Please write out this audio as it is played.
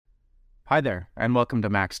Hi there, and welcome to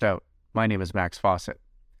Maxed Out. My name is Max Fawcett.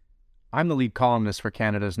 I'm the lead columnist for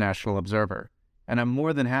Canada's National Observer, and I'm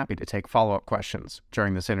more than happy to take follow-up questions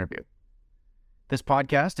during this interview. This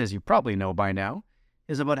podcast, as you probably know by now,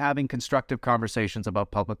 is about having constructive conversations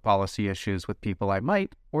about public policy issues with people I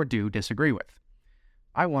might or do disagree with.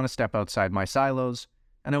 I want to step outside my silos,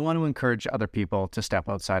 and I want to encourage other people to step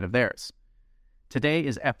outside of theirs. Today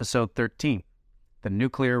is episode 13, The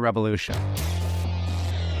Nuclear Revolution.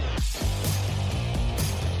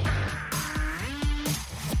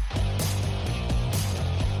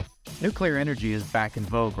 Nuclear energy is back in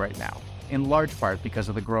vogue right now, in large part because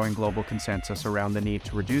of the growing global consensus around the need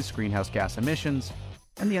to reduce greenhouse gas emissions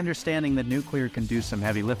and the understanding that nuclear can do some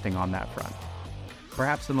heavy lifting on that front.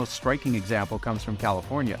 Perhaps the most striking example comes from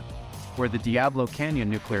California, where the Diablo Canyon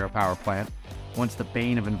nuclear power plant, once the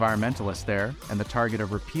bane of environmentalists there and the target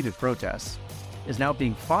of repeated protests, is now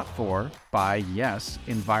being fought for by, yes,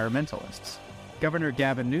 environmentalists. Governor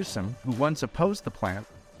Gavin Newsom, who once opposed the plant,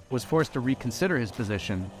 was forced to reconsider his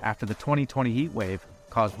position after the 2020 heat wave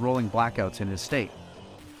caused rolling blackouts in his state.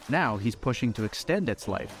 Now he's pushing to extend its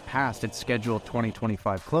life past its scheduled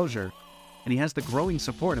 2025 closure, and he has the growing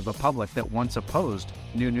support of a public that once opposed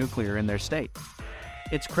new nuclear in their state.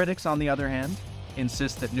 Its critics, on the other hand,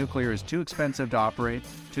 insist that nuclear is too expensive to operate,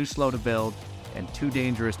 too slow to build, and too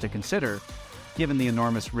dangerous to consider, given the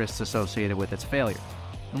enormous risks associated with its failure.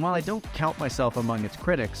 And while I don't count myself among its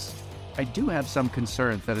critics, I do have some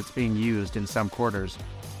concerns that it's being used in some quarters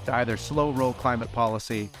to either slow-roll climate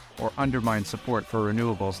policy or undermine support for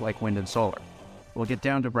renewables like wind and solar. We'll get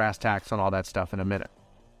down to brass tacks on all that stuff in a minute.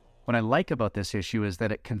 What I like about this issue is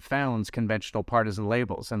that it confounds conventional partisan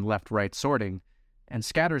labels and left-right sorting and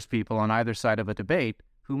scatters people on either side of a debate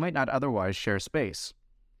who might not otherwise share space.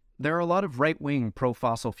 There are a lot of right-wing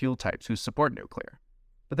pro-fossil fuel types who support nuclear,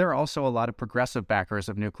 but there are also a lot of progressive backers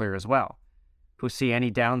of nuclear as well, who see any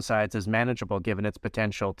downsides as manageable given its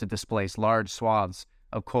potential to displace large swaths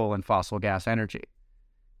of coal and fossil gas energy.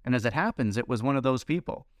 And as it happens, it was one of those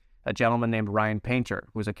people, a gentleman named Ryan Painter,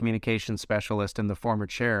 who was a communications specialist and the former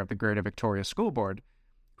chair of the Greater Victoria School Board,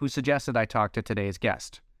 who suggested I talk to today's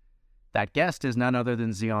guest. That guest is none other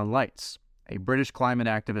than Xeon Lights, a British climate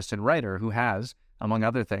activist and writer who has, among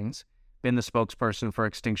other things, been the spokesperson for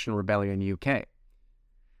Extinction Rebellion UK.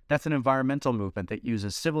 That's an environmental movement that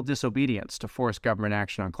uses civil disobedience to force government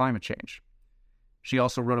action on climate change. She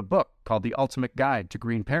also wrote a book called The Ultimate Guide to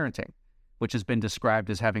Green Parenting, which has been described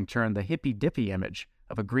as having turned the hippy-dippy image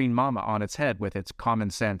of a green mama on its head with its common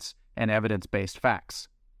sense and evidence-based facts.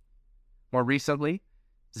 More recently,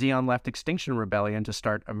 Xeon left Extinction Rebellion to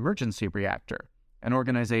start Emergency Reactor, an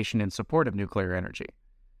organization in support of nuclear energy.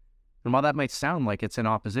 And while that might sound like it's in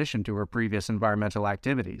opposition to her previous environmental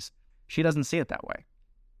activities, she doesn't see it that way.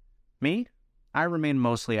 Me? I remain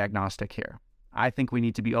mostly agnostic here. I think we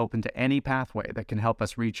need to be open to any pathway that can help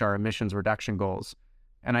us reach our emissions reduction goals,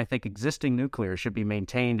 and I think existing nuclear should be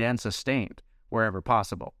maintained and sustained wherever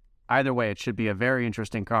possible. Either way, it should be a very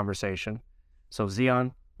interesting conversation. So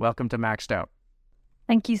Xeon, welcome to Maxed Out.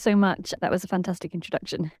 Thank you so much. That was a fantastic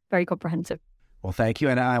introduction. Very comprehensive. Well, thank you.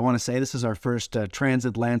 And I want to say this is our first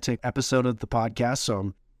transatlantic episode of the podcast, so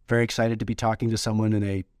I'm very excited to be talking to someone in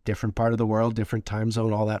a different part of the world, different time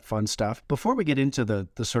zone, all that fun stuff. Before we get into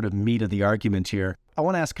the sort of meat of the argument here, I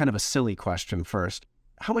want to ask kind of a silly question first.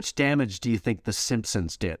 How much damage do you think The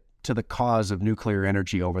Simpsons did to the cause of nuclear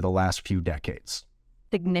energy over the last few decades?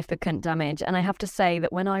 Significant damage. And I have to say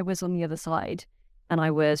that when I was on the other side and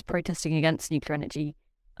I was protesting against nuclear energy,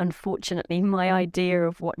 unfortunately, my idea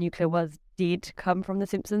of what nuclear was did come from The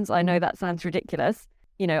Simpsons. I know that sounds ridiculous.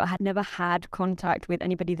 You know, I had never had contact with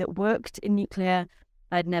anybody that worked in nuclear.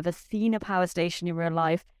 I'd never seen a power station in real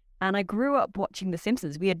life. And I grew up watching The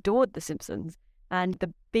Simpsons. We adored The Simpsons. And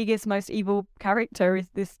the biggest, most evil character is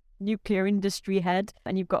this nuclear industry head.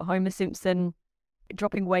 And you've got Homer Simpson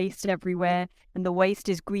dropping waste everywhere. And the waste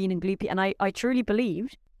is green and gloopy. And I truly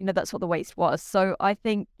believed, that's what the waste was. So I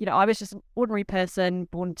think, I was just an ordinary person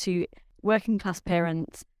born to working class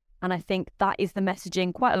parents. And I think that is the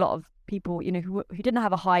messaging. Quite a lot of people, who didn't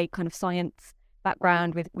have a high kind of science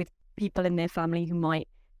background with people in their family who might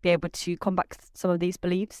be able to combat some of these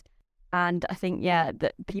beliefs. And I think,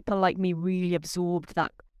 that people like me really absorbed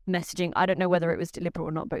that messaging. I don't know whether it was deliberate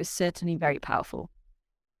or not, but it was certainly very powerful.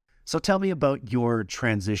 So tell me about your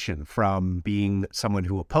transition from being someone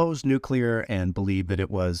who opposed nuclear and believed that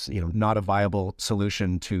it was, not a viable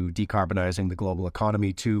solution to decarbonizing the global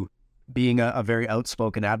economy to being a very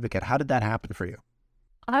outspoken advocate. How did that happen for you?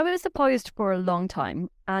 I was opposed for a long time.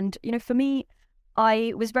 And, for me,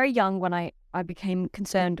 I was very young when I became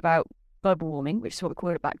concerned about global warming, which is what we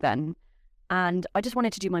called it back then. And I just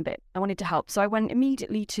wanted to do my bit. I wanted to help. So I went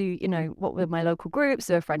immediately to, what were my local groups?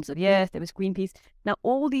 There were Friends of the Earth, there was Greenpeace. Now,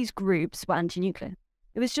 all these groups were anti-nuclear.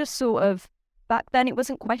 It was just sort of, back then it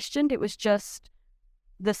wasn't questioned, it was just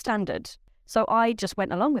the standard. So I just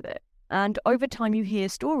went along with it. And over time you hear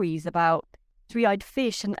stories about three-eyed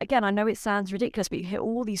fish. And again, I know it sounds ridiculous, but you hear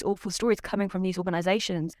all these awful stories coming from these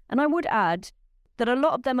organizations. And I would add that a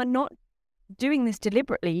lot of them are not doing this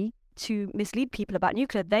deliberately to mislead people about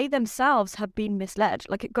nuclear. They themselves have been misled.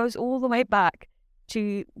 Like, it goes all the way back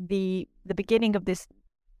to the beginning of this,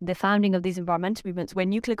 the founding of these environmental movements, where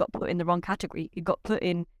nuclear got put in the wrong category. It got put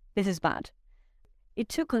in, this is bad. It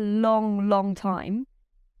took a long, long time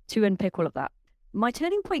to unpick all of that. My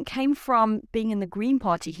turning point came from being in the Green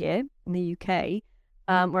Party here in the UK,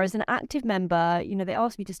 where as an active member, they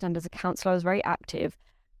asked me to stand as a councillor. I was very active.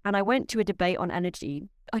 And I went to a debate on energy.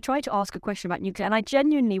 I tried to ask a question about nuclear, and I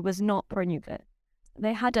genuinely was not pro-nuclear.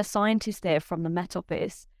 They had a scientist there from the Met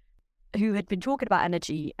Office who had been talking about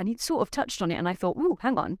energy, and he'd sort of touched on it, and I thought, ooh,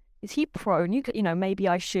 hang on, is he pro-nuclear? Maybe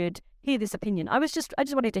I should hear this opinion. I just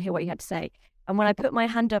wanted to hear what he had to say. And when I put my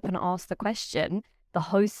hand up and asked the question, the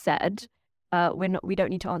host said, we don't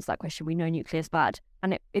need to answer that question. We know nuclear is bad.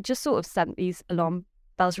 And it just sort of sent these alarm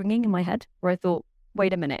bells ringing in my head, where I thought,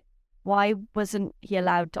 wait a minute. Why wasn't he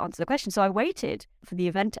allowed to answer the question? So I waited for the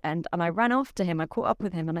event to end, and I ran after him. I caught up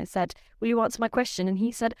with him and I said, will you answer my question? And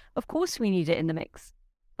he said, of course we need it in the mix.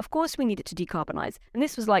 Of course we need it to decarbonize. And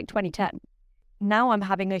this was like 2010. Now I'm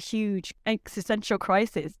having a huge existential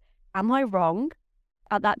crisis. Am I wrong?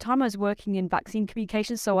 At that time I was working in vaccine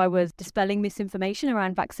communications, so I was dispelling misinformation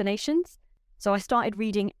around vaccinations. So I started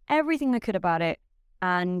reading everything I could about it,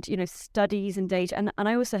 and studies and data, and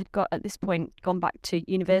I also had at this point gone back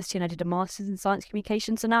to university, and I did a master's in science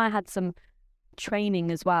communication, so now I had some training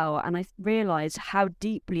as well, and I realized how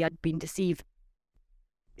deeply I'd been deceived.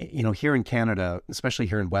 Here in Canada, especially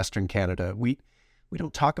here in Western Canada, we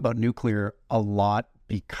don't talk about nuclear a lot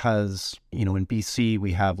because in BC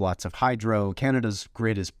we have lots of hydro. Canada's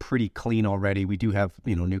grid is pretty clean already. We do have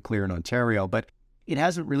nuclear in Ontario, but it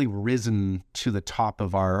hasn't really risen to the top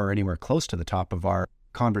of or anywhere close to the top of our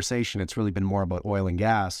conversation. It's really been more about oil and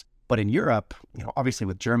gas. But in Europe, obviously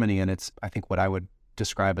with Germany, and it's, I think, what I would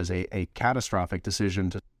describe as a catastrophic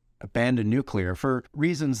decision to abandon nuclear for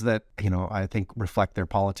reasons that, I think reflect their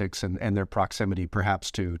politics and their proximity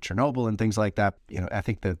perhaps to Chernobyl and things like that. I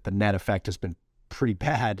think that the net effect has been pretty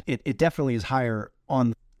bad. It definitely is higher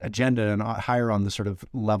on the agenda and higher on the sort of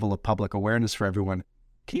level of public awareness for everyone.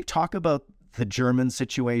 Can you talk about the German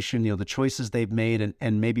situation, the choices they've made,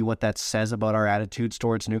 and maybe what that says about our attitudes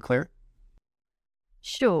towards nuclear?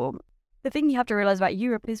 Sure. The thing you have to realize about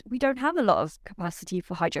Europe is we don't have a lot of capacity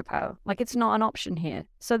for hydropower. Like, it's not an option here.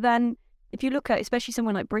 So then if you look at, especially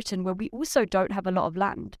somewhere like Britain, where we also don't have a lot of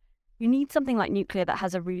land, you need something like nuclear that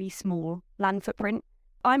has a really small land footprint.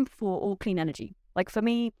 I'm for all clean energy. Like, for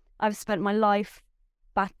me, I've spent my life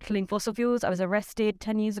battling fossil fuels. I was arrested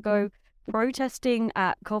 10 years ago protesting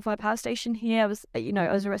at coal-fired power station here. I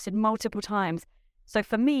was arrested multiple times. So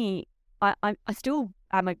for me, I still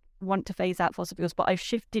want to phase out fossil fuels, but I've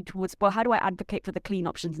shifted towards, well, how do I advocate for the clean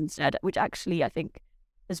options instead, which actually I think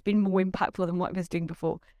has been more impactful than what I was doing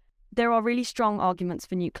before. There are really strong arguments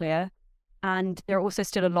for nuclear, and there are also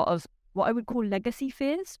still a lot of what I would call legacy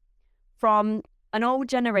fears from an old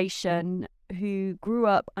generation who grew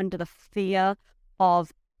up under the fear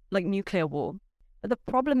of nuclear war. But the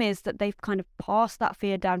problem is that they've kind of passed that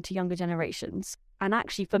fear down to younger generations. And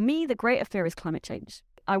actually, for me, the greater fear is climate change.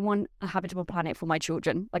 I want a habitable planet for my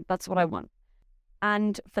children. That's what I want.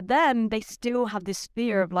 And for them, they still have this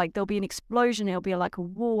fear of there'll be an explosion, it'll be like a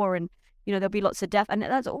war, and there'll be lots of death. And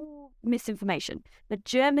that's all misinformation. But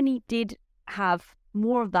Germany did have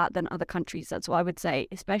more of that than other countries. That's what I would say,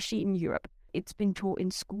 especially in Europe. It's been taught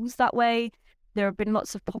in schools that way. There have been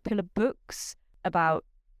lots of popular books about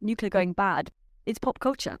nuclear going bad. It's pop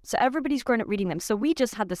culture. So everybody's grown up reading them. So we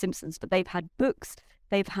just had The Simpsons, but they've had books,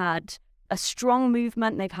 they've had a strong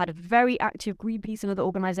movement, they've had a very active Greenpeace and other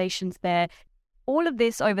organizations there. All of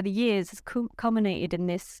this over the years has culminated in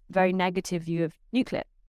this very negative view of nuclear,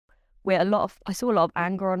 where I saw a lot of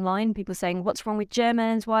anger online, people saying, what's wrong with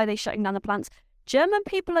Germans? Why are they shutting down the plants? German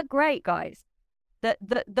people are great, guys.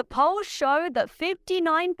 The polls showed that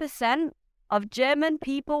 59% of German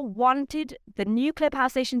people wanted the nuclear power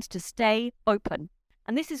stations to stay open.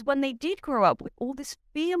 And this is when they did grow up with all this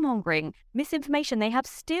fear-mongering, misinformation. They have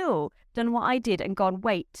still done what I did and gone,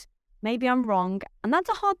 wait, maybe I'm wrong. And that's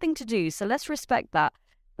a hard thing to do, so let's respect that.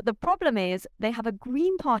 But the problem is they have a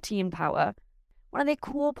Green Party in power. One of their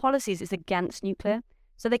core policies is against nuclear.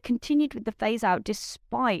 So they continued with the phase-out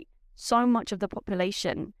despite so much of the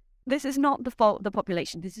population This is not the fault of the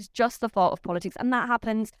population. This is just the fault of politics. And that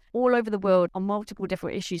happens all over the world on multiple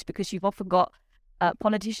different issues because you've often got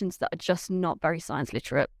politicians that are just not very science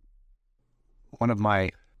literate. One of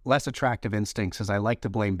my less attractive instincts is I like to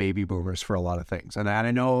blame baby boomers for a lot of things. And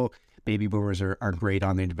I know baby boomers are great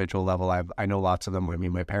on the individual level. I know lots of them. I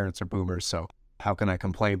mean, my parents are boomers, so how can I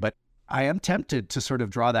complain? But I am tempted to sort of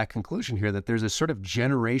draw that conclusion here that there's a sort of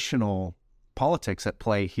generational politics at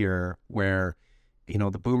play here where, you know,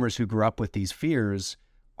 the boomers who grew up with these fears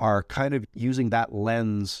are kind of using that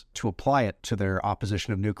lens to apply it to their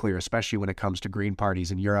opposition of nuclear, especially when it comes to green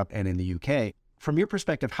parties in Europe and in the UK. From your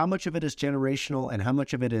perspective, how much of it is generational and how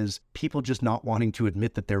much of it is people just not wanting to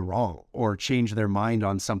admit that they're wrong or change their mind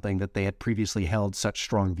on something that they had previously held such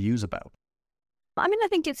strong views about? I mean, I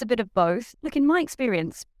think it's a bit of both. Look, in my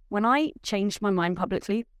experience, when I changed my mind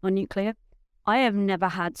publicly on nuclear, I have never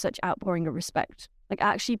had such outpouring of respect. Like,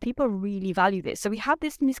 actually, people really value this. So we have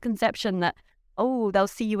this misconception that, oh, they'll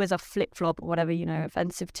see you as a flip-flop or whatever, you know,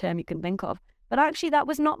 offensive term you can think of. But actually, that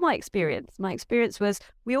was not my experience. My experience was,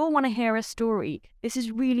 we all want to hear a story. This is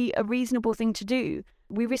really a reasonable thing to do.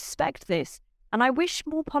 We respect this. And I wish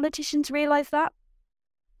more politicians realize that.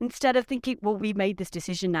 Instead of thinking, well, we made this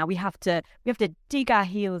decision now, we have to dig our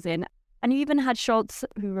heels in. And you even had Scholz,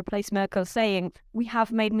 who replaced Merkel, saying, we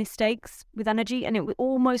have made mistakes with energy, and it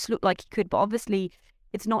almost looked like he could. But obviously,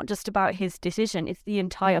 it's not just about his decision, it's the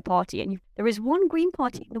entire party. And there is one Green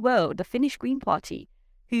Party in the world, the Finnish Green Party,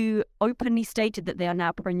 who openly stated that they are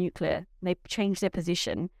now pro-nuclear. They've changed their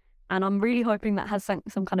position. And I'm really hoping that has some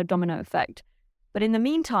kind of domino effect. But in the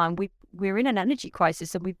meantime, we're in an energy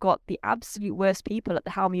crisis and we've got the absolute worst people at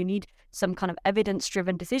the helm. You need some kind of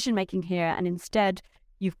evidence-driven decision-making here. And instead,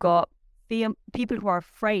 you've got people who are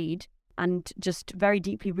afraid and just very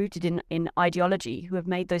deeply rooted in ideology who have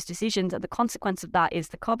made those decisions. And the consequence of that is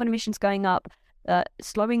the carbon emissions going up,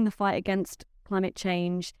 slowing the fight against climate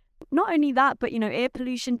change. Not only that, but, you know, air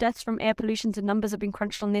pollution, deaths from air pollution, the numbers have been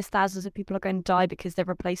crunched on this. Thousands of people are going to die because they've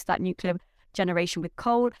replaced that nuclear generation with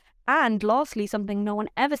coal. And lastly, something no one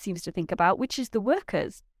ever seems to think about, which is the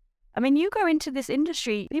workers. I mean, you go into this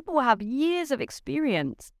industry, people will have years of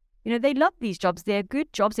experience. You know, they love these jobs. They're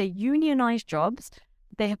good jobs. They're unionized jobs.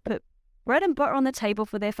 They have put bread and butter on the table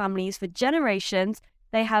for their families for generations.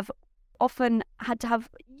 They have often had to have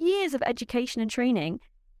years of education and training.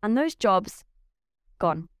 And those jobs,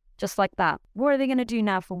 gone. Just like that. What are they going to do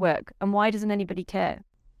now for work? And why doesn't anybody care?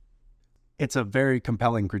 It's a very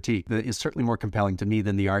compelling critique. That is certainly more compelling to me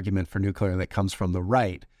than the argument for nuclear that comes from the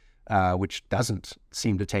right, which doesn't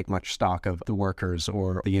seem to take much stock of the workers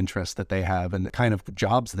or the interests that they have and the kind of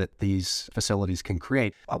jobs that these facilities can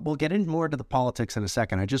create. We'll get in more to the politics in a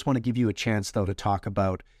second. I just want to give you a chance, though, to talk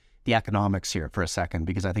about the economics here for a second,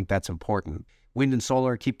 because I think that's important. Wind and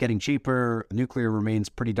solar keep getting cheaper. Nuclear remains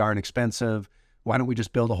pretty darn expensive. Why don't we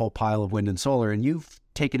just build a whole pile of wind and solar? And you've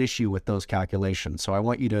taken issue with those calculations. So I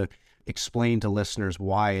want you to explain to listeners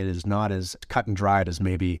why it is not as cut and dried as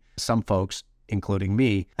maybe some folks, including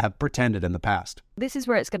me, have pretended in the past. This is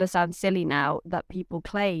where it's going to sound silly now that people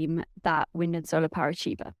claim that wind and solar power is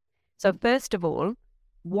cheaper. So first of all,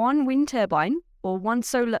 one wind turbine or one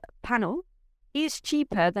solar panel is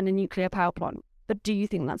cheaper than a nuclear power plant. But do you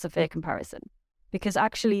think that's a fair comparison? Because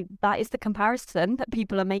actually, that is the comparison that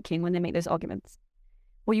people are making when they make those arguments.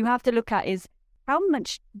 What you have to look at is how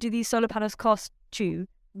much do these solar panels cost to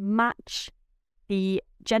match the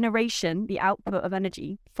generation, the output of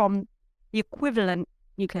energy from the equivalent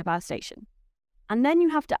nuclear power station. And then you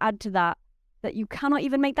have to add to that you cannot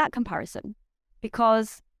even make that comparison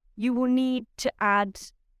because you will need to add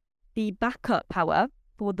the backup power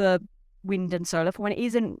for the wind and solar for when it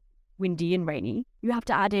isn't windy and rainy. You have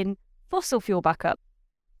to add in fossil fuel backup.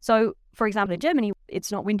 So, for example, in Germany,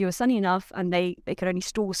 it's not windy or sunny enough and they can only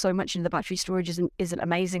store so much in the battery storage isn't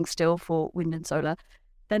amazing still for wind and solar.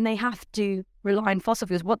 Then they have to rely on fossil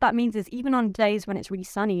fuels. What that means is even on days when it's really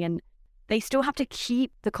sunny and they still have to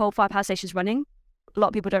keep the coal-fired power stations running. A lot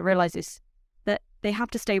of people don't realize this, that they have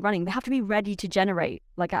to stay running. They have to be ready to generate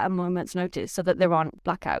like at a moment's notice so that there aren't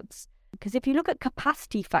blackouts. Because if you look at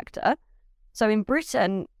capacity factor, so in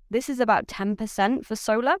Britain, this is about 10% for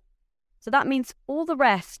solar. So that means all the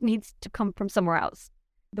rest needs to come from somewhere else.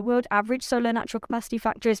 The world average solar natural capacity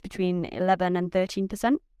factor is between 11 and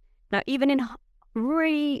 13%. Now, even in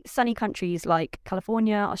really sunny countries like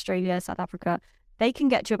California, Australia, South Africa, they can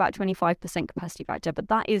get to about 25% capacity factor, but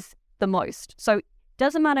that is the most. So it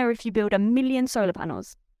doesn't matter if you build 1 million solar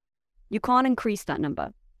panels, you can't increase that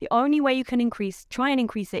number. The only way you can try and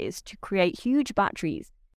increase it is to create huge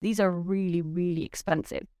batteries. These are really, really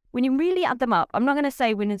expensive. When you really add them up, I'm not going to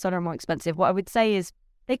say wind and solar are more expensive. What I would say is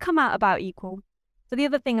they come out about equal. So the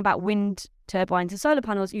other thing about wind turbines and solar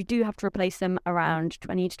panels, you do have to replace them around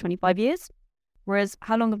 20 to 25 years. Whereas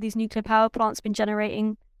how long have these nuclear power plants been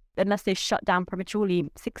generating? Unless they're shut down prematurely,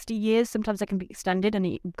 60 years. Sometimes they can be extended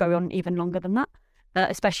and go on even longer than that,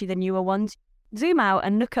 especially the newer ones. Zoom out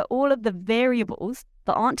and look at all of the variables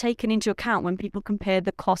that aren't taken into account when people compare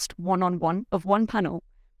the cost one-on-one of one panel,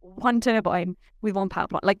 one turbine with one power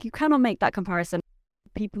plant. Like, you cannot make that comparison.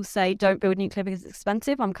 People say don't build nuclear because it's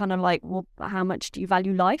expensive. I'm kind of like, well, how much do you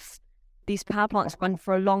value life? These power plants run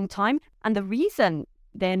for a long time. And the reason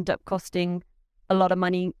they end up costing a lot of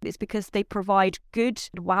money is because they provide good,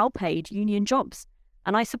 well-paid union jobs.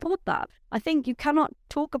 And I support that. I think you cannot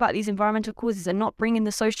talk about these environmental causes and not bring in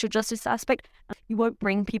the social justice aspect. You won't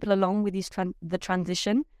bring people along with the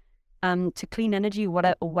transition to clean energy or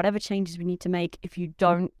whatever changes we need to make if you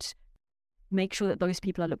don't make sure that those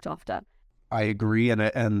people are looked after. I agree.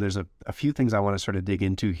 And there's a few things I want to sort of dig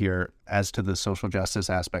into here as to the social justice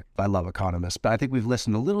aspect. I love economists, but I think we've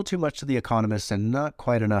listened a little too much to the economists and not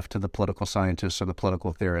quite enough to the political scientists or the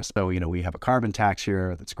political theorists. So, we have a carbon tax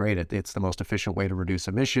here. That's great. It's the most efficient way to reduce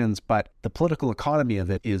emissions, but the political economy of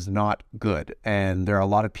it is not good. And there are a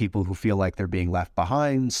lot of people who feel like they're being left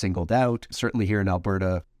behind, singled out. Certainly here in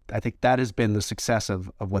Alberta, I think that has been the success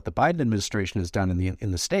of what the Biden administration has done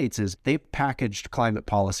in the States is they've packaged climate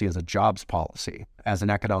policy as a jobs policy, as an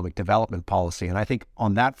economic development policy. And I think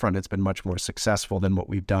on that front, it's been much more successful than what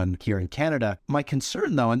we've done here in Canada. My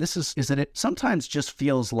concern, though, and this is that it sometimes just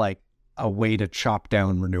feels like a way to chop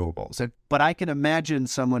down renewables. But I can imagine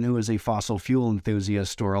someone who is a fossil fuel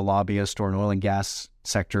enthusiast or a lobbyist or an oil and gas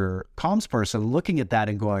sector comms person looking at that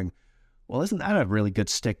and going, well, isn't that a really good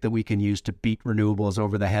stick that we can use to beat renewables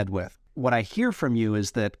over the head with? What I hear from you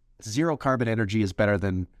is that zero carbon energy is better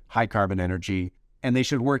than high carbon energy, and they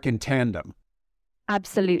should work in tandem.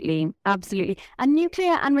 Absolutely. Absolutely. And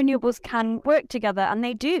nuclear and renewables can work together, and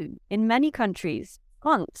they do in many countries.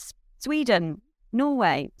 France, Sweden,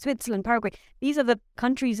 Norway, Switzerland, Paraguay. These are the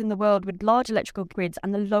countries in the world with large electrical grids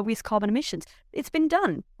and the lowest carbon emissions. It's been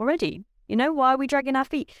done already. Why are we dragging our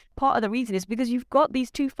feet? Part of the reason is because you've got these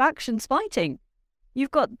two factions fighting.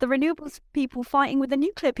 You've got the renewables people fighting with the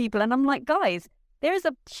nuclear people. And I'm like, guys, there is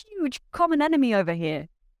a huge common enemy over here.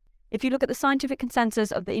 If you look at the scientific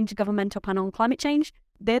consensus of the Intergovernmental Panel on Climate Change,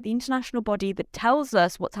 they're the international body that tells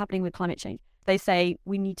us what's happening with climate change. They say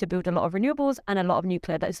we need to build a lot of renewables and a lot of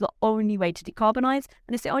nuclear. That is the only way to decarbonize.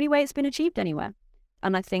 And it's the only way it's been achieved anywhere.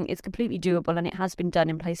 And I think it's completely doable, and it has been done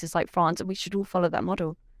in places like France. And we should all follow that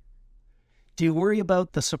model. Do you worry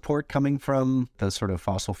about the support coming from the sort of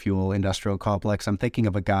fossil fuel industrial complex? I'm thinking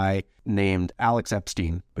of a guy named Alex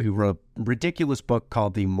Epstein, who wrote a ridiculous book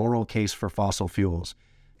called The Moral Case for Fossil Fuels.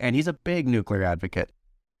 And he's a big nuclear advocate.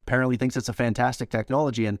 Apparently thinks it's a fantastic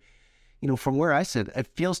technology. And, from where I sit, it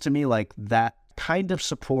feels to me like that kind of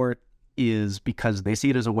support is because they see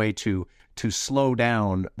it as a way to slow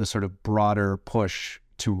down the sort of broader push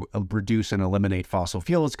to reduce and eliminate fossil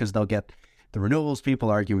fuels, because they'll get the renewables people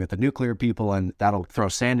arguing with the nuclear people, and that'll throw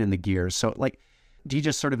sand in the gears. So, do you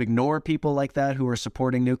just sort of ignore people like that who are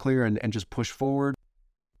supporting nuclear and just push forward?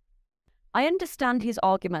 I understand his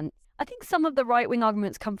argument. I think some of the right-wing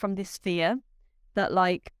arguments come from this fear that,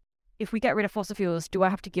 if we get rid of fossil fuels, do I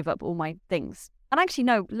have to give up all my things? And actually,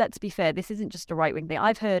 no, let's be fair. This isn't just a right-wing thing.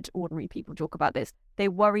 I've heard ordinary people talk about this.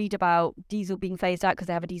 They're worried about diesel being phased out because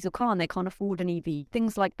they have a diesel car and they can't afford an EV,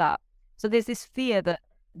 things like that. So there's this fear that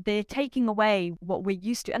they're taking away what we're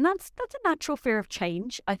used to. And that's a natural fear of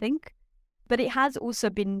change, I think. But it has also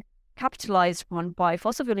been capitalized on by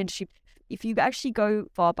fossil fuel industry. If you actually go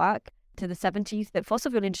far back to the 70s, the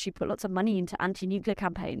fossil fuel industry put lots of money into anti-nuclear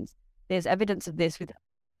campaigns. There's evidence of this with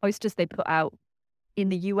posters they put out in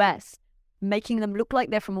the US, making them look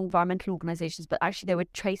like they're from environmental organizations, but actually they were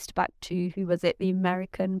traced back to, who was it, the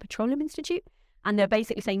American Petroleum Institute? And they're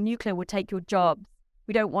basically saying nuclear will take your jobs.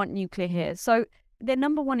 We don't want nuclear here. So their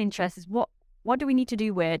number one interest is what do we need to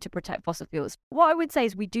do where to protect fossil fuels? What I would say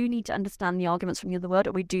is we do need to understand the arguments from the other world,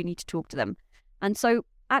 and we do need to talk to them. And so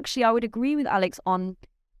actually I would agree with Alex on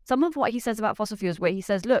some of what he says about fossil fuels, where he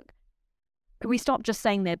says, look, can we stop just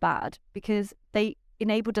saying they're bad? Because they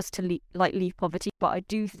enabled us to leave poverty. But I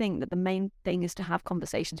do think that the main thing is to have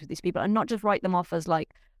conversations with these people and not just write them off as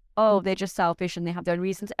they're just selfish and they have their own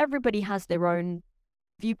reasons. Everybody has their own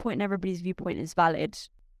viewpoint and everybody's viewpoint is valid.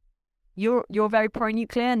 You're very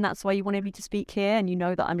pro-nuclear, and that's why you wanted me to speak here, and you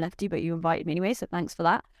know that I'm lefty, but you invited me anyway, so thanks for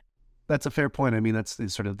that. That's a fair point. I mean, that's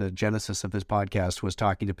sort of the genesis of this podcast, was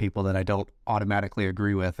talking to people that I don't automatically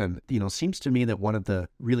agree with. And, seems to me that one of the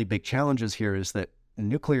really big challenges here is that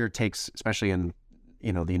nuclear takes, especially in,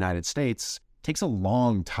 the United States, takes a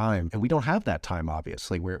long time, and we don't have that time,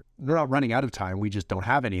 obviously. We're not running out of time, we just don't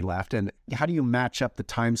have any left. And how do you match up the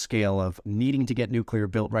time scale of needing to get nuclear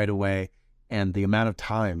built right away and the amount of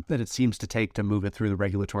time that it seems to take to move it through the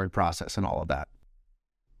regulatory process and all of that?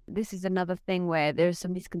 This is another thing where there's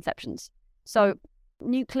some misconceptions. So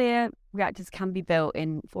nuclear reactors can be built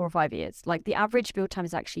in 4 or 5 years. Like the average build time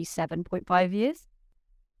is actually 7.5 years.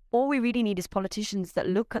 All we really need is politicians that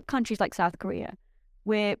look at countries like South Korea,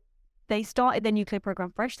 where they started their nuclear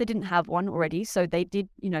program fresh. They didn't have one already. So they did,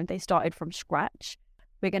 they started from scratch.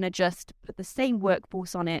 We're going to just put the same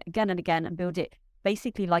workforce on it again and again and build it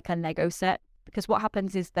basically like a Lego set. Because what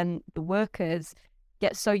happens is then the workers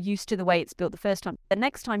get so used to the way it's built the first time. The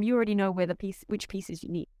next time you already know which pieces you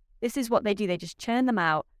need. This is what they do. They just churn them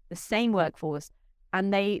out, the same workforce.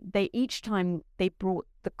 And they each time they brought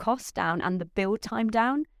the cost down and the build time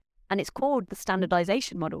down. And it's called the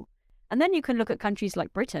standardization model. And then you can look at countries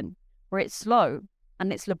like Britain, where it's slow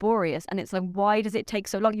and it's laborious. And it's like, why does it take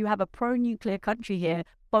so long? You have a pro-nuclear country here.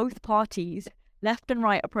 Both parties, left and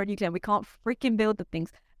right, are pro-nuclear. And we can't freaking build the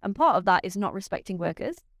things. And part of that is not respecting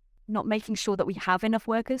workers, not making sure that we have enough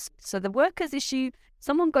workers. So the workers issue,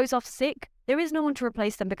 someone goes off sick, there is no one to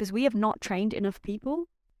replace them because we have not trained enough people.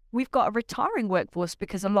 We've got a retiring workforce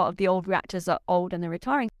because a lot of the old reactors are old and they're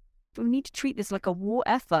retiring. We need to treat this like a war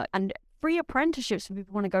effort and free apprenticeships for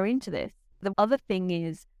people who want to go into this. The other thing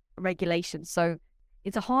is regulation. So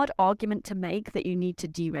it's a hard argument to make that you need to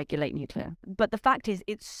deregulate nuclear. But the fact is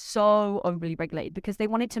it's so overly regulated because they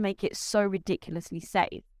wanted to make it so ridiculously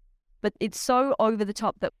safe. But it's so over the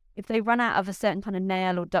top that if they run out of a certain kind of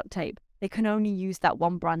nail or duct tape, they can only use that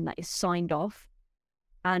one brand that is signed off.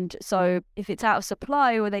 And so if it's out of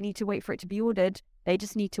supply or they need to wait for it to be ordered, they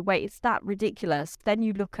just need to wait. It's that ridiculous. Then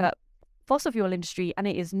you look at fossil fuel industry and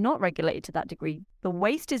it is not regulated to that degree. The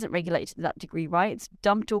waste isn't regulated to that degree, right? It's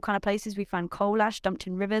dumped all kind of places. We found coal ash dumped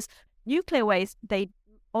in rivers. Nuclear waste, they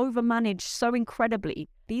overmanage so incredibly.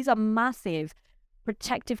 These are massive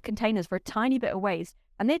protective containers for a tiny bit of waste.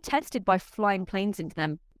 And they're tested by flying planes into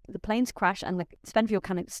them. The planes crash and the spent fuel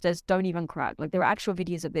canisters don't even crack. Like there are actual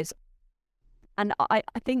videos of this. And I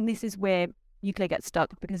think this is where nuclear gets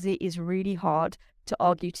stuck because it is really hard to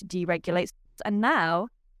argue to deregulate. And now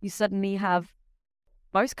you suddenly have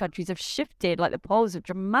most countries have shifted, like the polls have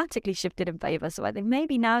dramatically shifted in favor. So I think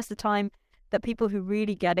maybe now is the time that people who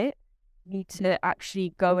really get it need to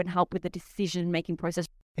actually go and help with the decision-making process.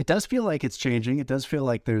 It does feel like it's changing. It does feel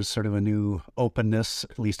like there's sort of a new openness,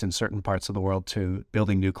 at least in certain parts of the world, to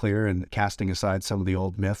building nuclear and casting aside some of the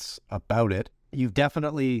old myths about it. You've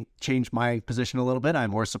definitely changed my position a little bit.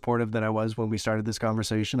 I'm more supportive than I was when we started this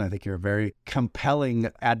conversation. I think you're a very compelling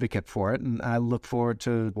advocate for it, and I look forward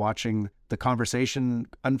to watching the conversation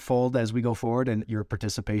unfold as we go forward and your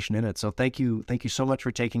participation in it. So thank you so much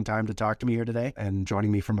for taking time to talk to me here today and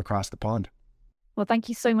joining me from across the pond. Well, thank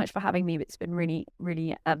you so much for having me. It's been really,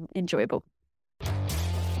 really enjoyable.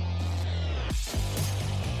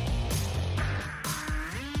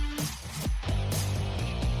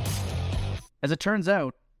 As it turns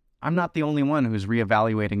out, I'm not the only one who's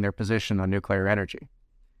reevaluating their position on nuclear energy.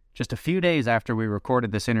 Just a few days after we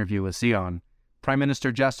recorded this interview with Xian, Prime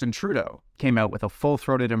Minister Justin Trudeau came out with a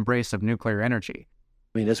full-throated embrace of nuclear energy.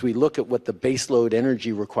 I mean, as we look at what the baseload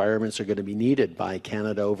energy requirements are going to be needed by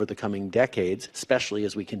Canada over the coming decades, especially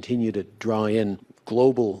as we continue to draw in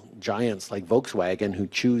global giants like Volkswagen who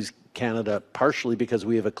choose Canada partially because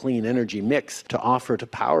we have a clean energy mix to offer to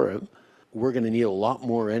power them, we're going to need a lot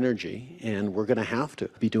more energy and we're going to have to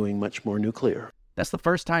be doing much more nuclear. That's the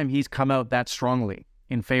first time he's come out that strongly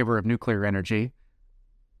in favor of nuclear energy,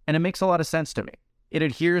 and it makes a lot of sense to me. It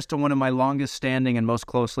adheres to one of my longest standing and most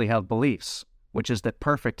closely held beliefs, which is that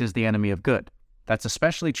perfect is the enemy of good. That's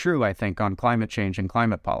especially true, I think, on climate change and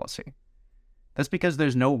climate policy. That's because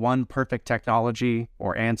there's no one perfect technology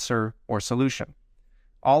or answer or solution.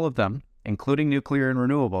 All of them, including nuclear and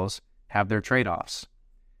renewables, have their trade-offs.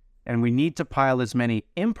 And we need to pile as many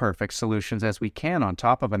imperfect solutions as we can on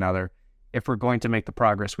top of another if we're going to make the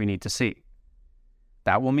progress we need to see.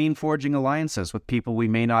 That will mean forging alliances with people we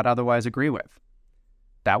may not otherwise agree with.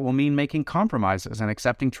 That will mean making compromises and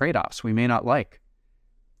accepting trade-offs we may not like.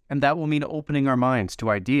 And that will mean opening our minds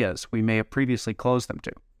to ideas we may have previously closed them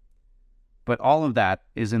to. But all of that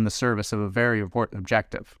is in the service of a very important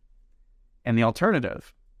objective. And the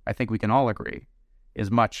alternative, I think we can all agree,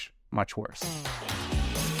 is much, much worse.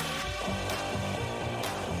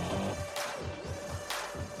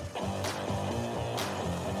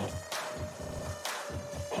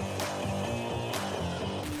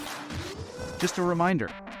 Just a reminder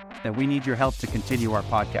that we need your help to continue our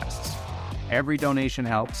podcasts. Every donation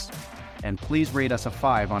helps, And please rate us a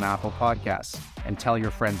 5 on Apple Podcasts and tell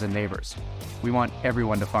your friends and neighbors. We want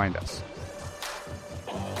everyone to find us.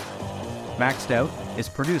 Maxed Out is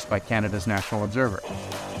produced by Canada's National Observer.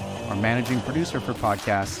 Our managing producer for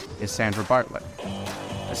podcasts is Sandra Bartlett.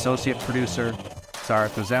 Associate producer, Sarah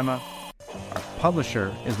Tozema. Our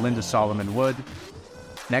publisher is Linda Solomon Wood.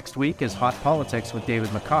 Next week is Hot Politics with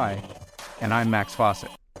David Mackay, and I'm Max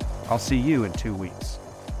Fawcett. I'll see you in 2 weeks.